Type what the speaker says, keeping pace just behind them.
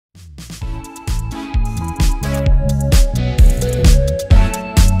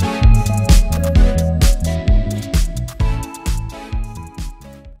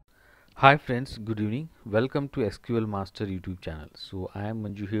Hi friends, good evening. Welcome to SQL Master YouTube channel. So I am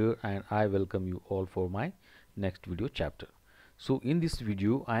Manju here and I welcome you all for my next video chapter. So in this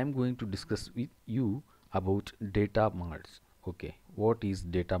video I am going to discuss with you about data marts. Okay, what is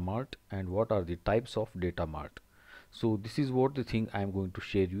data mart and what are the types of data mart? So this is what the thing I am going to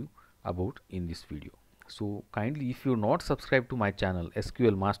share you about in this video. So kindly, if you're not subscribed to my channel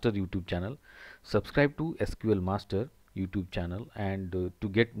SQL Master YouTube channel, subscribe to SQL Master YouTube channel and to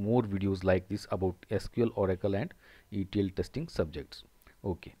get more videos like this about SQL Oracle and ETL testing subjects.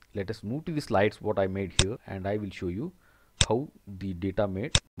 Okay, let us move to the slides what I made here and I will show you how the data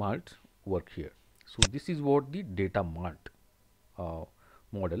mart work here. So this is what the data mart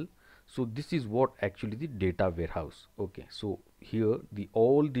model. So this is what actually the data warehouse. Okay, so here the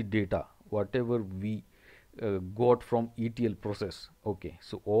all the data whatever we got from ETL process. Okay,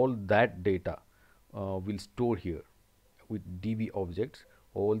 so all that data will store here with DB objects.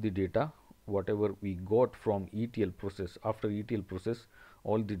 All the data whatever we got from ETL process, after ETL process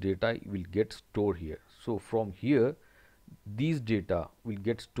all the data will get stored here. So from here these data will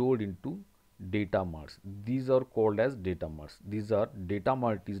get stored into data marts. These are called as data marts. These are data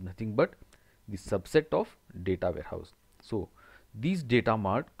mart is nothing but the subset of data warehouse. So these data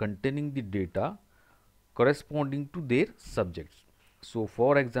mart containing the data corresponding to their subjects. So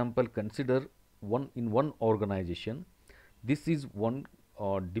for example, consider one organization, this is one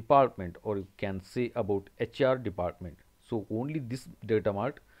department, or you can say about HR department. So only this data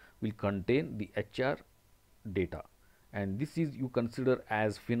mart will contain the HR data, and this is you consider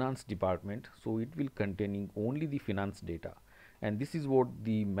as finance department, so it will containing only the finance data, and this is what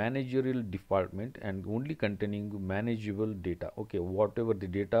the managerial department and only containing manageable data. Okay, whatever the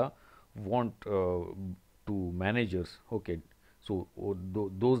data want to managers. Okay, so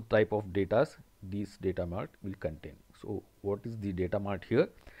those type of datas this data mart will contain. So what is the data mart here?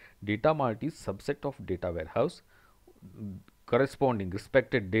 Data mart is subset of data warehouse. Corresponding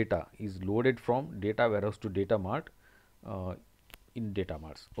respected data is loaded from data warehouse to data mart in data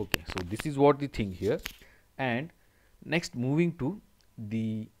marts. Okay, so this is what the thing here. And next, moving to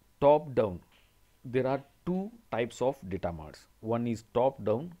the top down, there are two types of data marts. One is top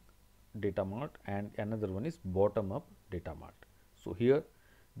down data mart and another one is bottom up data mart. So here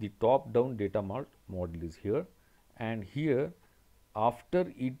the top down data mart model is here, and here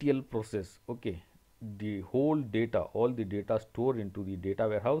after ETL process, okay, the whole data, all the data stored into the data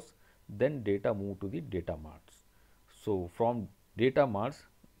warehouse, then data move to the data marts. So from data marts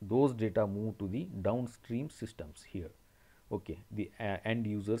those data move to the downstream systems here. Okay, the end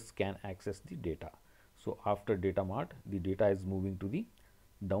users can access the data. So after data mart the data is moving to the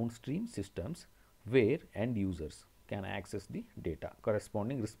downstream systems where end users can access the data,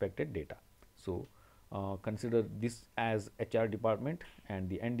 corresponding respected data. So consider this as HR department and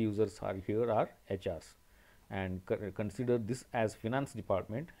the end users are here are HRs, and consider this as finance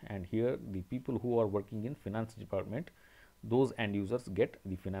department, and here the people who are working in finance department, those end users get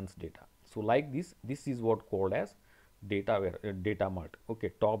the finance data. So like this is what called as data mart.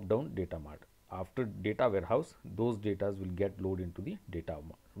 Okay, top down data mart. After data warehouse those data will get loaded into the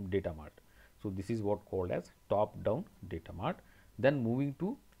data mart. So this is what called as top down data mart. Then moving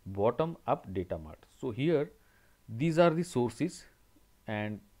to bottom up data mart. So here these are the sources,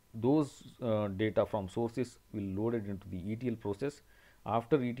 and those data from sources will loaded into the ETL process.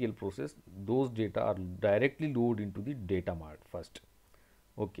 After ETL process those data are directly loaded into the data mart first.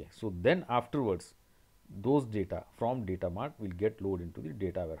 Okay, so then afterwards those data from data mart will get loaded into the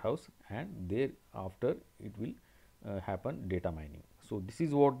data warehouse, and thereafter it will happen data mining. So this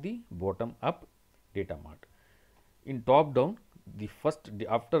is what the bottom up data mart. In top down, the first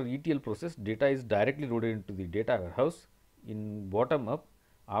after ETL process data is directly loaded into the data warehouse. In bottom up,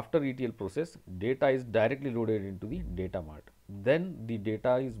 after ETL process data is directly loaded into the data mart, then the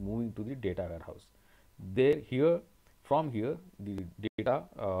data is moving to the data warehouse. From here the data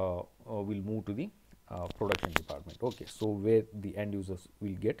will move to the production department. Okay, so where the end users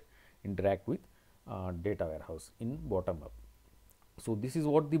will get interact with data warehouse in bottom up. So this is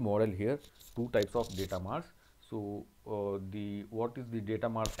what the model here, two types of data marts. So the what is the data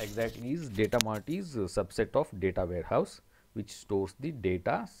mart exactly is? Data mart is a subset of data warehouse which stores the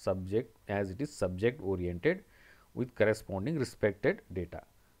data subject, as it is subject oriented with corresponding respected data.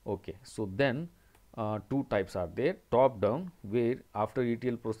 Okay, so then two types are there. Top down, where after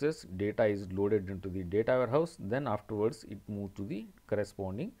ETL process data is loaded into the data warehouse, then afterwards it moves to the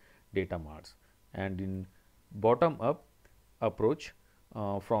corresponding data marts. And in bottom up approach,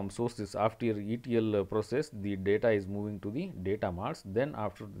 from sources after ETL process the data is moving to the data marts, then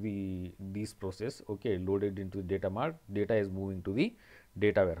after this process, okay, loaded into the data mart, data is moving to the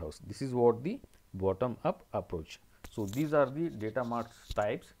data warehouse. This is what the bottom up approach. So these are the Datamarts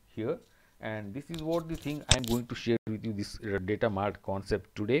types here, and this is what the thing I am going to share with you, this data mart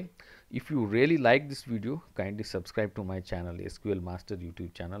concept today. If you really like this video, kindly subscribe to my channel, SQL Master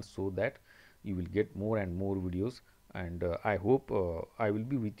YouTube channel, so that you will get more and more videos. And I hope I will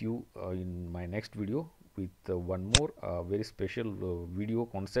be with you in my next video with one more very special video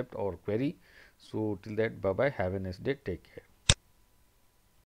concept or query. So till that, bye bye, have a nice day, take care.